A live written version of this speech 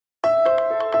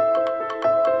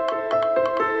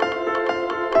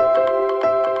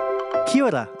Kia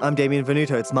ora, I'm Damien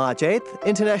Venuto. It's March 8th,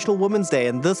 International Women's Day,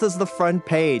 and this is The Front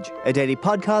Page, a daily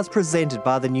podcast presented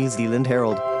by the New Zealand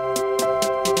Herald.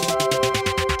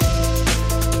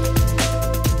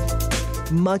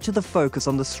 Much of the focus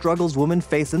on the struggles women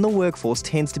face in the workforce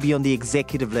tends to be on the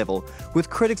executive level,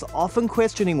 with critics often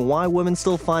questioning why women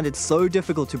still find it so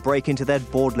difficult to break into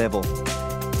that board level.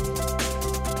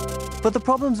 But the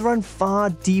problems run far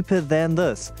deeper than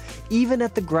this. Even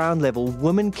at the ground level,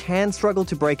 women can struggle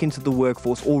to break into the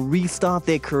workforce or restart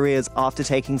their careers after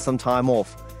taking some time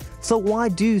off. So why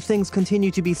do things continue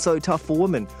to be so tough for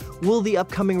women? Will the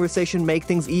upcoming recession make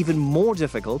things even more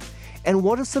difficult? And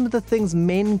what are some of the things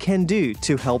men can do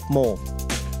to help more?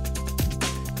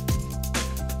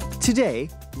 Today,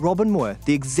 Robin Moore,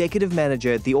 the executive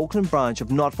manager at the Auckland branch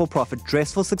of not-for-profit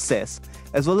Dress for Success,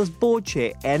 as well as board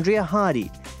chair Andrea Hardy,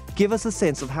 give us a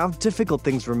sense of how difficult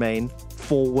things remain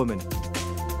for women.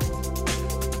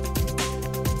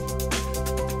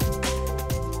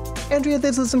 Andrea,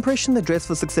 there's this impression that Dress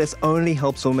for Success only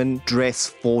helps women dress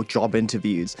for job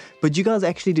interviews, but you guys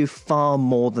actually do far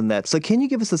more than that. So can you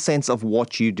give us a sense of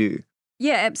what you do?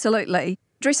 Yeah, absolutely.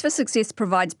 Dress for Success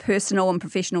provides personal and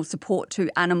professional support to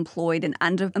unemployed and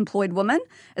underemployed women,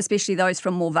 especially those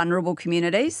from more vulnerable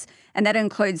communities. And that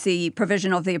includes the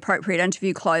provision of the appropriate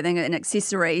interview clothing and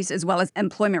accessories, as well as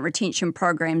employment retention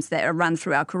programs that are run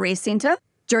through our career centre.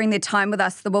 During their time with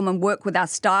us, the women work with our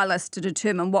stylists to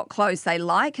determine what clothes they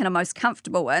like and are most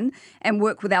comfortable in, and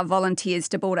work with our volunteers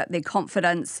to build up their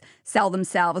confidence, sell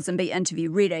themselves and be interview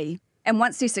ready. And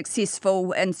once they're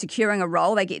successful in securing a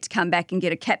role, they get to come back and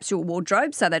get a capsule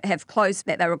wardrobe so they have clothes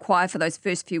that they require for those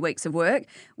first few weeks of work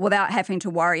without having to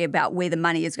worry about where the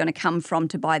money is going to come from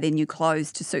to buy their new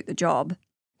clothes to suit the job.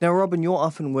 Now, Robin, you're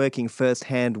often working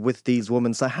firsthand with these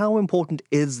women, so how important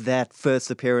is that first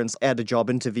appearance at a job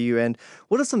interview? And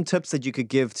what are some tips that you could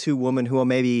give to women who are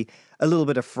maybe a little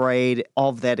bit afraid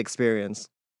of that experience?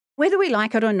 Whether we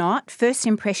like it or not, first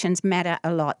impressions matter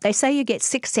a lot. They say you get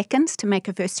 6 seconds to make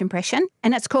a first impression,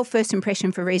 and it's called first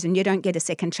impression for a reason. You don't get a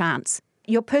second chance.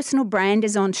 Your personal brand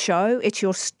is on show. It's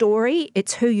your story.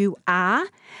 It's who you are.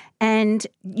 And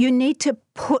you need to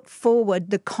put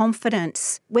forward the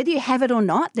confidence, whether you have it or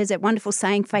not. There's that wonderful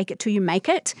saying, fake it till you make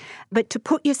it. But to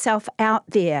put yourself out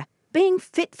there. Being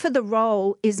fit for the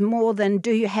role is more than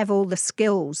do you have all the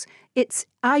skills. It's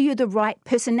are you the right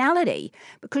personality?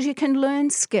 Because you can learn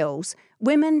skills.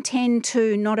 Women tend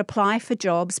to not apply for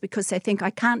jobs because they think I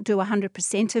can't do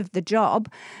 100% of the job,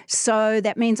 so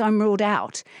that means I'm ruled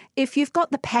out. If you've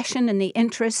got the passion and the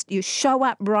interest, you show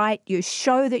up right, you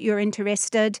show that you're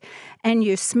interested, and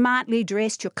you're smartly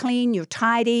dressed, you're clean, you're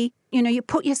tidy, you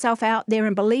put yourself out there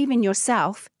and believe in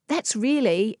yourself. That's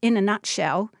really, in a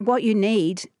nutshell, what you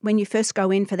need when you first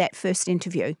go in for that first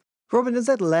interview. Robin, is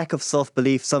that lack of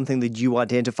self-belief something that you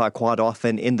identify quite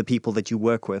often in the people that you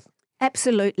work with?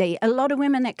 Absolutely. A lot of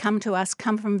women that come to us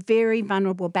come from very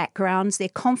vulnerable backgrounds. Their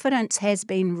confidence has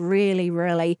been really,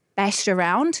 really bashed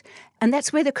around. And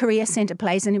that's where the Career Centre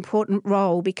plays an important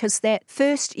role, because that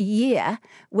first year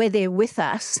where they're with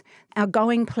us, our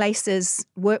Going Places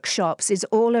workshops is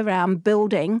all around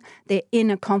building their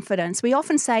inner confidence. We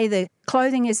often say the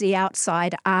clothing is the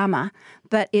outside armour,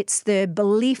 but it's the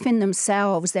belief in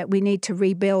themselves that we need to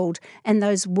rebuild. And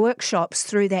those workshops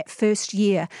through that first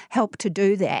year help to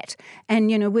do that.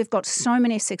 And, we've got so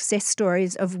many success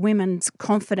stories of women's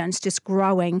confidence just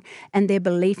growing and their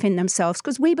belief in themselves,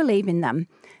 because we believe in them.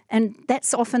 And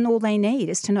that's often all they need,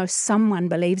 is to know someone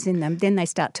believes in them. Then they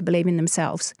start to believe in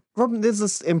themselves. Robin, there's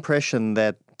this impression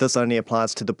that this only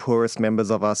applies to the poorest members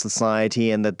of our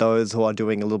society and that those who are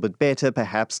doing a little bit better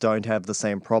perhaps don't have the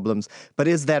same problems. But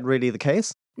is that really the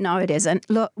case? No, it isn't.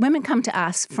 Look, women come to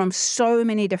us from so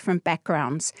many different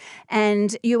backgrounds,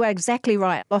 and you are exactly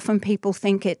right. Often people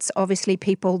think it's obviously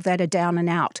people that are down and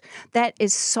out. That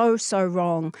is so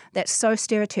wrong. That's so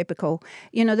stereotypical.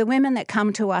 The women that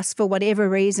come to us for whatever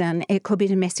reason, it could be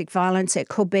domestic violence, it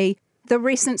could be the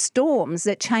recent storms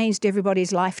that changed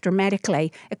everybody's life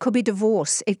dramatically. It could be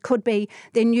divorce. It could be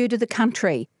they're new to the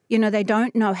country. They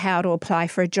don't know how to apply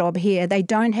for a job here. They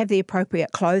don't have the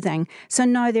appropriate clothing. So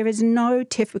no, there is no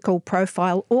typical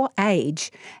profile or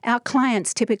age. Our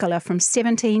clients typically are from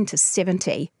 17 to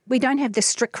 70. We don't have the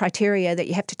strict criteria that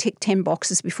you have to tick 10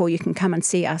 boxes before you can come and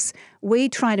see us. We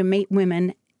try to meet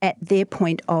women at their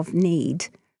point of need.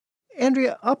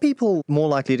 Andrea, are people more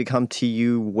likely to come to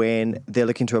you when they're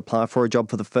looking to apply for a job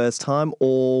for the first time,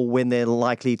 or when they're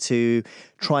likely to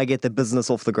try get their business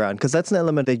off the ground? Because that's an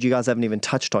element that you guys haven't even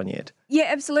touched on yet. Yeah,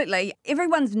 absolutely.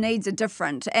 Everyone's needs are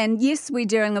different. And yes, we're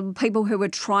dealing with people who are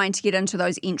trying to get into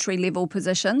those entry-level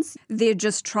positions. They're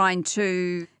just trying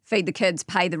to feed the kids,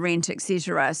 pay the rent,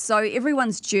 etc. So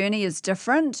everyone's journey is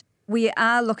different. We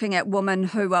are looking at women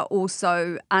who are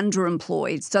also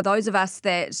underemployed. So those of us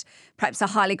that perhaps are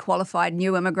highly qualified,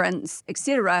 new immigrants,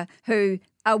 etc., who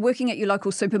are working at your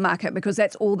local supermarket because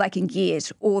that's all they can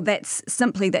get, or that's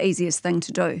simply the easiest thing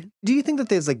to do. Do you think that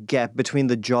there's a gap between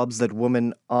the jobs that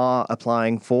women are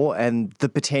applying for and the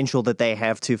potential that they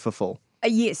have to fulfill?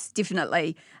 Yes,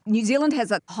 definitely. New Zealand has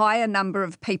a higher number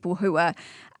of people who are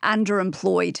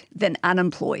underemployed than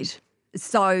unemployed.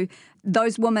 So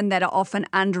those women that are often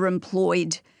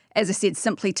underemployed, as I said,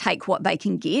 simply take what they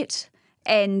can get,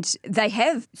 and they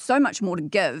have so much more to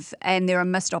give, and there are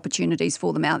missed opportunities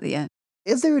for them out there.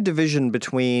 Is there a division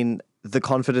between the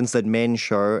confidence that men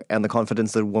show and the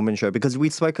confidence that women show? Because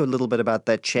we spoke a little bit about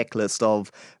that checklist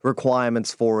of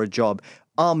requirements for a job.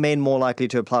 Are men more likely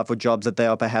to apply for jobs that they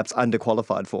are perhaps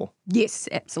underqualified for? Yes,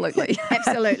 absolutely.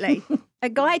 Absolutely. A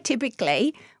guy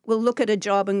typically will look at a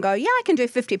job and go, yeah, I can do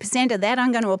 50% of that,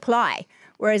 I'm going to apply.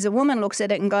 Whereas a woman looks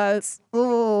at it and goes,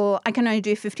 oh, I can only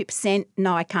do 50%,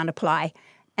 no, I can't apply.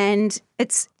 And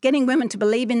it's getting women to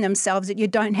believe in themselves that you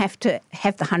don't have to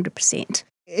have the 100%.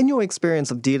 In your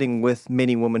experience of dealing with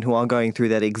many women who are going through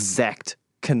that exact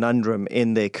conundrum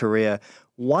in their career,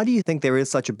 why do you think there is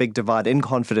such a big divide in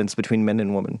confidence between men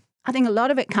and women? I think a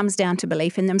lot of it comes down to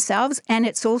belief in themselves, and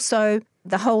it's also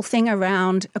the whole thing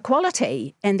around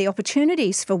equality and the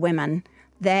opportunities for women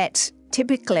that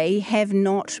typically have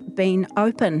not been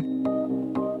open.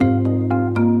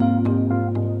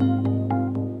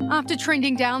 After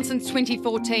trending down since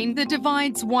 2014, the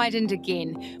divide's widened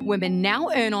again. Women now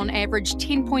earn on average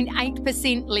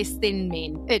 10.8% less than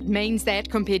men. It means that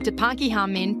compared to Pākehā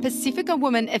men, Pacifica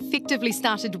women effectively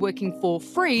started working for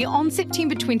free on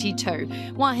September 22,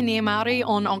 Wahine Māori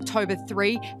on October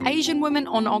 3, Asian women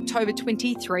on October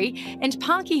 23, and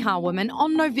Pākehā women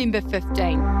on November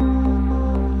 15.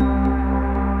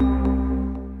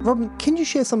 Robin, can you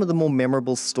share some of the more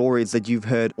memorable stories that you've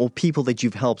heard or people that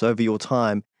you've helped over your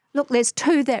time? Look, there's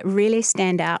two that really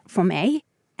stand out for me,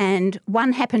 and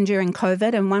one happened during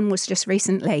COVID and one was just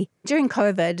recently. During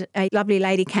COVID, a lovely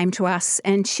lady came to us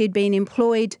and she'd been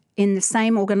employed in the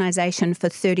same organisation for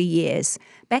 30 years.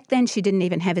 Back then, she didn't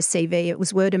even have a CV. It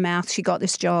was word of mouth. She got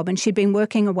this job and she'd been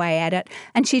working away at it,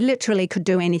 and she literally could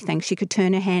do anything. She could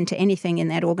turn her hand to anything in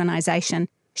that organisation.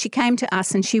 She came to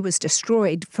us and she was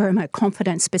destroyed from a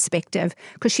confidence perspective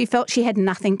because she felt she had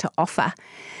nothing to offer.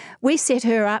 We set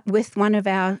her up with one of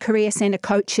our career centre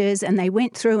coaches, and they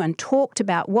went through and talked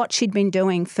about what she'd been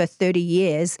doing for 30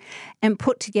 years and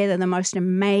put together the most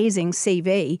amazing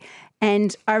CV.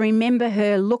 And I remember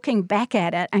her looking back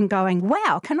at it and going,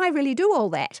 wow, can I really do all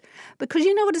that? Because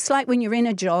you know what it's like when you're in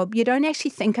a job, you don't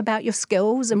actually think about your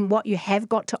skills and what you have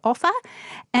got to offer.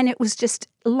 And it was just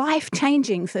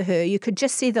life-changing for her. You could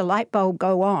just see the light bulb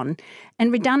go on.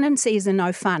 And redundancies are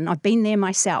no fun. I've been there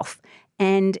myself.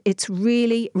 And it's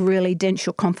really, really dents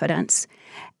your confidence.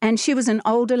 And she was an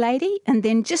older lady, and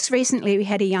then just recently we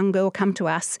had a young girl come to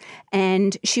us,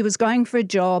 and she was going for a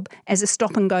job as a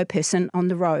stop-and-go person on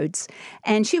the roads.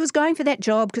 And she was going for that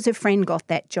job because her friend got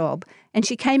that job. And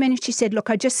she came in and she said, look,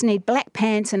 I just need black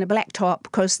pants and a black top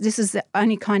because this is the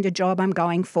only kind of job I'm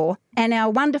going for. And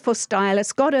our wonderful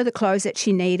stylist got her the clothes that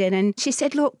she needed, and she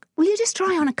said, look, will you just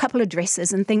try on a couple of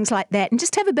dresses and things like that and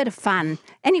just have a bit of fun?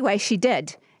 Anyway, she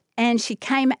did. And she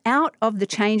came out of the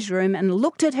change room and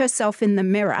looked at herself in the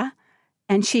mirror,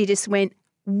 and she just went,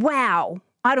 wow,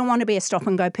 I don't want to be a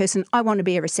stop-and-go person. I want to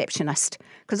be a receptionist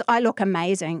because I look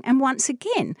amazing. And once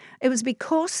again, it was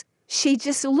because she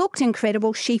just looked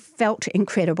incredible. She felt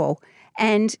incredible.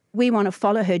 And we want to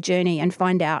follow her journey and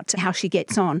find out how she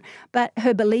gets on. But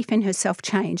her belief in herself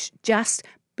changed just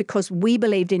because we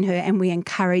believed in her and we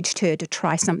encouraged her to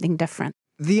try something different.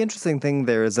 The interesting thing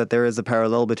there is that there is a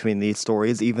parallel between these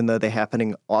stories, even though they're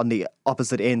happening on the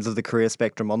opposite ends of the career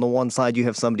spectrum. On the one side, you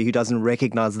have somebody who doesn't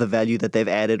recognize the value that they've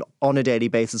added on a daily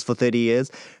basis for 30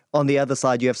 years. On the other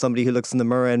side, you have somebody who looks in the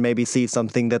mirror and maybe sees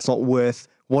something that's not worth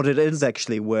what it is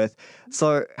actually worth.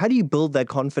 So how do you build that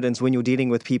confidence when you're dealing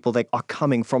with people that are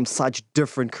coming from such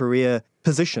different career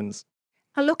positions?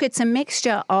 Look, it's a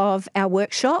mixture of our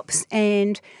workshops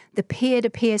and the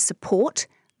peer-to-peer support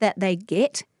that they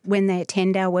get when they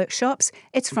attend our workshops.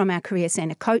 It's from our Career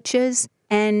Centre coaches,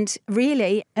 and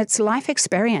really it's life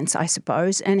experience, I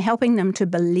suppose, and helping them to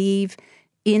believe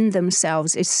in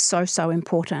themselves is so, so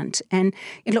important. And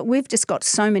look, we've just got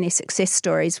so many success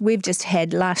stories. We've just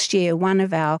had last year one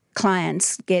of our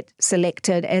clients get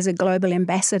selected as a global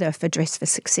ambassador for Dress for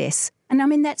Success. And I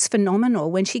mean, that's phenomenal.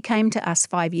 When she came to us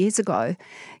 5 years ago,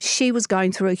 she was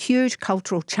going through a huge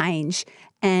cultural change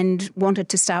and wanted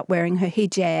to start wearing her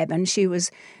hijab, and she was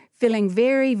feeling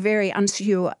very, very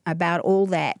unsure about all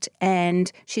that.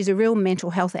 And she's a real mental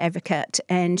health advocate,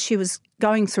 and she was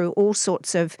going through all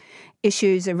sorts of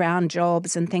issues around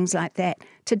jobs and things like that.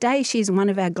 Today, she's one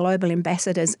of our global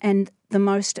ambassadors and the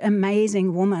most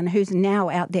amazing woman who's now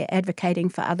out there advocating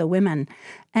for other women.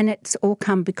 And it's all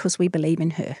come because we believe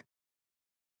in her.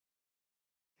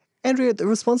 Andrea, the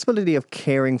responsibility of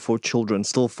caring for children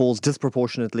still falls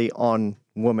disproportionately on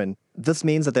women. This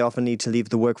means that they often need to leave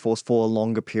the workforce for a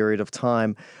longer period of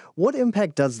time. What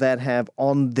impact does that have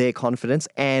on their confidence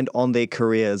and on their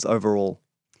careers overall?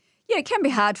 Yeah, it can be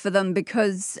hard for them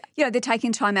because, they're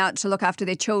taking time out to look after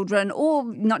their children, or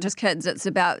not just kids, it's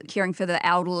about caring for the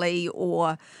elderly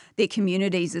or their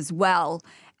communities as well.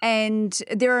 And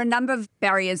there are a number of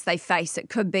barriers they face. It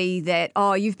could be that,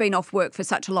 you've been off work for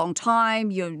such a long time,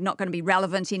 you're not going to be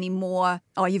relevant anymore.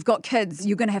 You've got kids,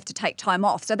 you're going to have to take time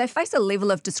off. So they face a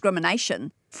level of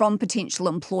discrimination from potential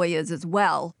employers as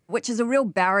well, which is a real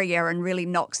barrier and really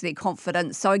knocks their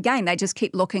confidence. So again, they just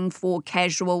keep looking for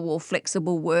casual or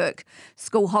flexible work,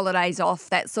 school holidays off,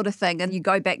 that sort of thing. And you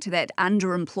go back to that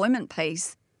underemployment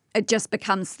piece. It just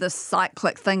becomes this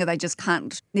cyclic thing, they just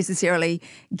can't necessarily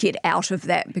get out of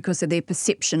that because of their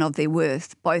perception of their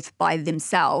worth, both by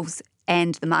themselves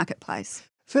and the marketplace.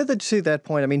 Further to that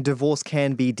point, divorce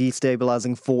can be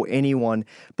destabilizing for anyone,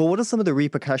 but what are some of the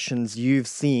repercussions you've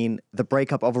seen the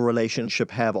breakup of a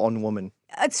relationship have on women?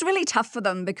 It's really tough for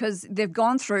them because they've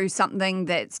gone through something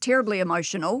that's terribly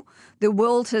emotional. The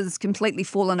world has completely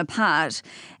fallen apart.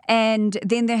 And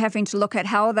then they're having to look at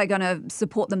how are they going to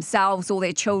support themselves or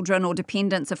their children or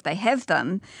dependents if they have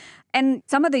them. And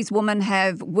some of these women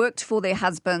have worked for their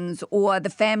husbands or the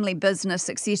family business,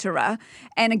 etc.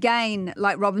 And again,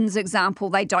 like Robin's example,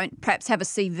 they don't perhaps have a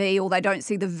CV or they don't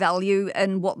see the value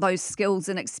in what those skills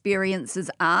and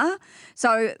experiences are.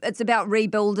 So it's about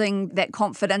rebuilding that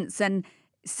confidence and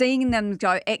seeing them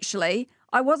go, actually,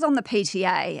 I was on the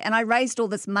PTA and I raised all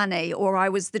this money, or I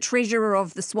was the treasurer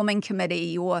of the swimming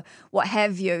committee or what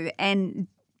have you, and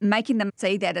making them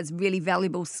see that as really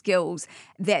valuable skills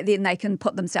that then they can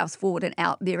put themselves forward and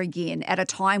out there again at a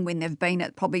time when they've been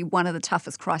at probably one of the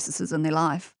toughest crises in their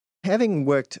life. Having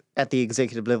worked at the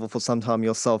executive level for some time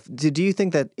yourself, do you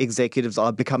think that executives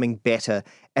are becoming better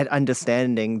at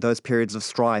understanding those periods of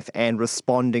strife and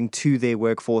responding to their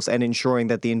workforce and ensuring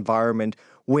that the environment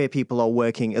where people are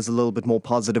working is a little bit more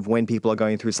positive when people are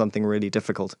going through something really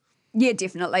difficult? Yeah,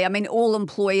 definitely. All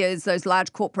employers, those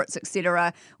large corporates,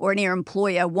 etc., or any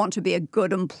employer want to be a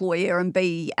good employer and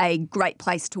be a great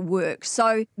place to work.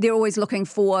 So they're always looking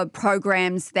for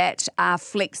programs that are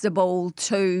flexible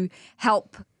to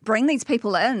help bring these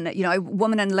people in.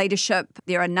 Women in leadership,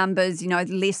 there are numbers,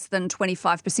 less than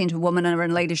 25% of women are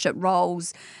in leadership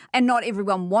roles. And not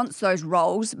everyone wants those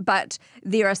roles, but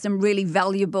there are some really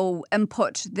valuable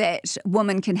input that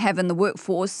women can have in the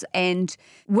workforce. And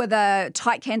with a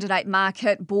tight candidate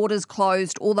market, borders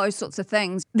closed, all those sorts of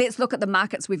things, let's look at the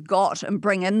markets we've got and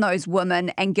bring in those women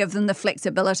and give them the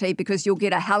flexibility, because you'll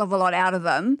get a hell of a lot out of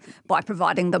them by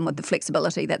providing them with the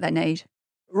flexibility that they need.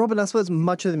 Robin, I suppose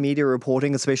much of the media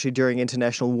reporting, especially during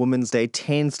International Women's Day,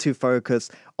 tends to focus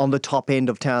on the top end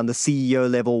of town, the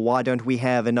CEO level. Why don't we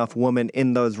have enough women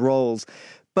in those roles?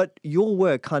 But your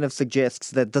work kind of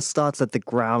suggests that this starts at the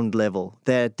ground level,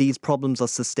 that these problems are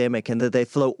systemic and that they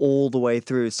flow all the way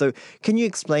through. So can you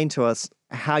explain to us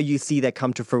how you see that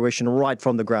come to fruition right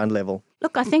from the ground level?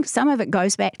 Look, I think some of it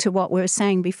goes back to what we were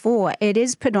saying before. It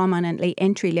is predominantly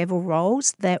entry-level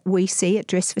roles that we see at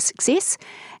Dress for Success.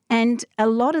 And a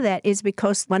lot of that is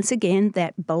because, once again,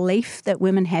 that belief that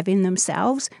women have in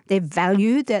themselves, their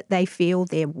value that they feel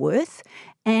their worth,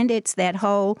 and it's that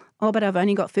whole, but I've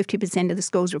only got 50% of the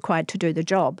skills required to do the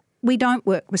job. We don't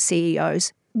work with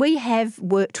CEOs. We have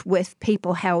worked with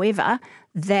people, however,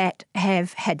 that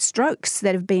have had strokes,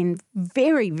 that have been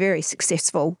very, very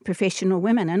successful professional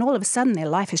women, and all of a sudden their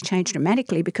life has changed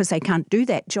dramatically because they can't do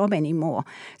that job anymore.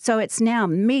 So it's now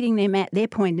meeting them at their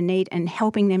point of need and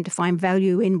helping them to find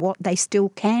value in what they still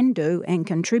can do and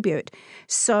contribute.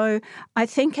 So I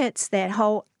think it's that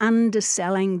whole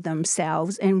underselling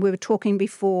themselves, and we were talking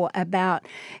before about,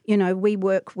 we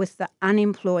work with the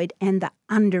unemployed and the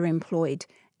underemployed.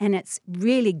 And it's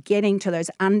really getting to those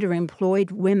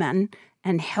underemployed women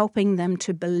and helping them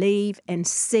to believe and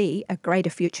see a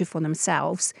greater future for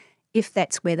themselves if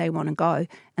that's where they want to go.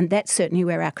 And that's certainly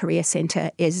where our career centre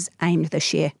is aimed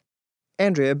this year.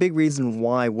 Andrea, a big reason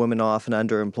why women are often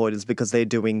underemployed is because they're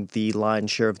doing the lion's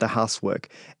share of the housework.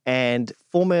 And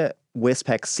former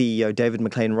Westpac CEO David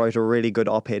McLean wrote a really good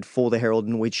op-ed for the Herald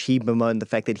in which he bemoaned the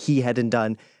fact that he hadn't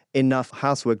done enough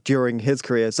housework during his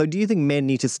career. So do you think men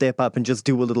need to step up and just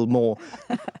do a little more?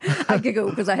 I giggle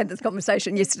because I had this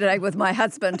conversation yesterday with my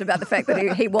husband about the fact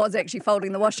that he was actually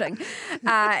folding the washing.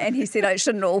 And he said, it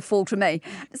shouldn't all fall to me.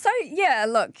 So, yeah,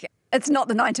 look, it's not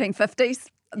the 1950s.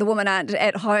 The women aren't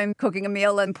at home cooking a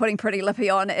meal and putting Pretty Lippy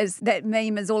on, as that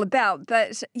meme is all about.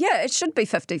 But, yeah, it should be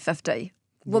 50-50.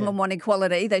 Women want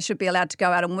equality. They should be allowed to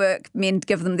go out and work. Men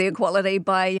give them the equality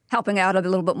by helping out a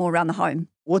little bit more around the home.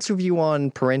 What's your view on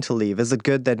parental leave? Is it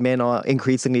good that men are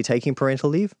increasingly taking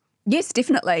parental leave? Yes,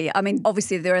 definitely. I mean,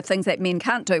 obviously there are things that men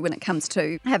can't do when it comes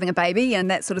to having a baby and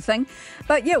that sort of thing.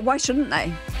 But, yeah, why shouldn't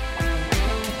they?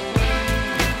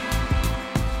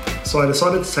 So I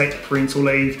decided to take parental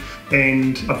leave,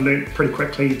 and I've learnt pretty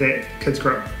quickly that kids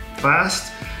grow up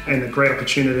fast, and a great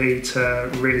opportunity to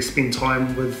really spend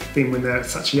time with them when they're at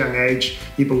such a young age.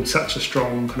 You build such a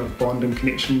strong kind of bond and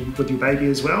connection with your baby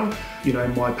as well. You know,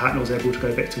 my partner was able to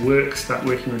go back to work, start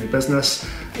working on her business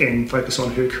and focus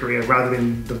on her career rather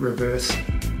than the reverse.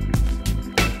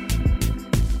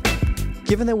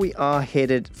 Given that we are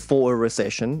headed for a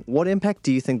recession, what impact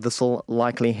do you think this will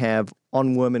likely have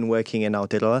on women working in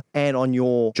Aotearoa and on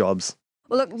your jobs?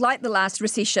 Well, look, like the last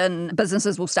recession,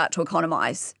 businesses will start to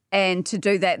economise. And to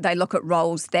do that, they look at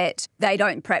roles that they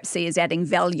don't perhaps see as adding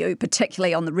value,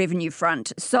 particularly on the revenue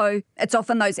front. So it's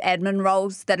often those admin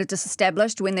roles that are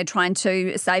disestablished when they're trying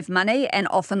to save money, and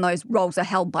often those roles are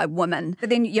held by women.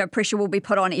 But then, pressure will be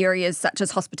put on areas such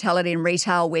as hospitality and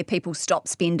retail where people stop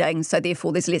spending, so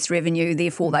therefore there's less revenue,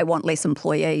 therefore they want less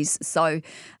employees. So,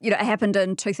 it happened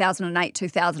in 2008,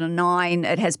 2009.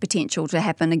 It has potential to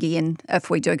happen again if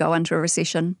we do go into a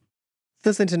recession.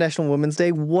 This International Women's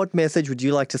Day, what message would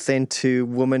you like to send to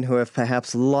women who have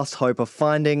perhaps lost hope of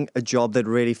finding a job that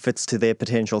really fits to their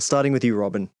potential? Starting with you,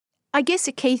 Robin. I guess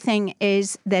a key thing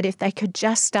is that if they could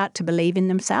just start to believe in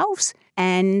themselves,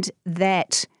 and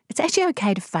that it's actually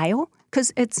okay to fail,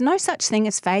 because it's no such thing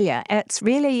as failure. It's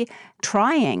really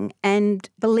trying and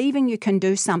believing you can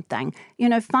do something.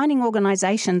 Finding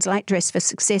organisations like Dress for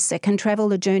Success that can travel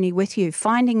the journey with you,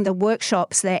 finding the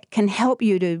workshops that can help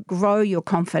you to grow your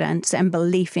confidence and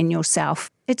belief in yourself.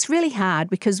 It's really hard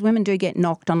because women do get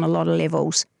knocked on a lot of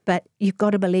levels, but you've got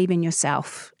to believe in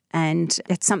yourself, and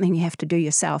it's something you have to do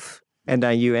yourself. And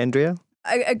are you, Andrea?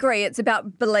 I agree. It's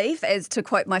about belief, as to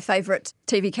quote my favourite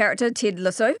TV character, Ted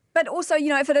Lasso. But also,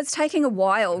 if it is taking a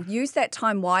while, use that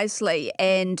time wisely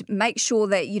and make sure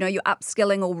that, you're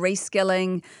upskilling or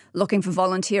reskilling, looking for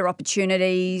volunteer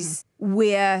opportunities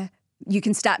where you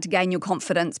can start to gain your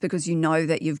confidence because you know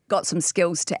that you've got some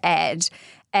skills to add.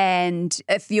 And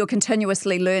if you're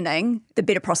continuously learning, the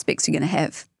better prospects you're going to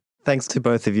have. Thanks to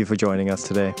both of you for joining us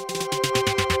today.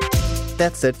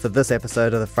 That's it for this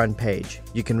episode of The Front Page.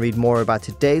 You can read more about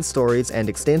today's stories and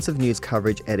extensive news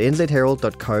coverage at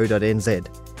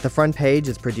nzherald.co.nz. The Front Page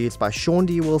is produced by Sean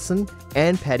D. Wilson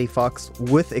and Paddy Fox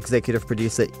with executive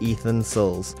producer Ethan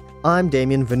Sills. I'm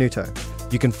Damien Venuto.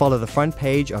 You can follow The Front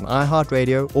Page on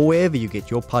iHeartRadio or wherever you get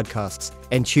your podcasts,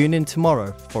 and tune in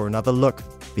tomorrow for another look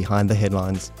behind the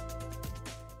headlines.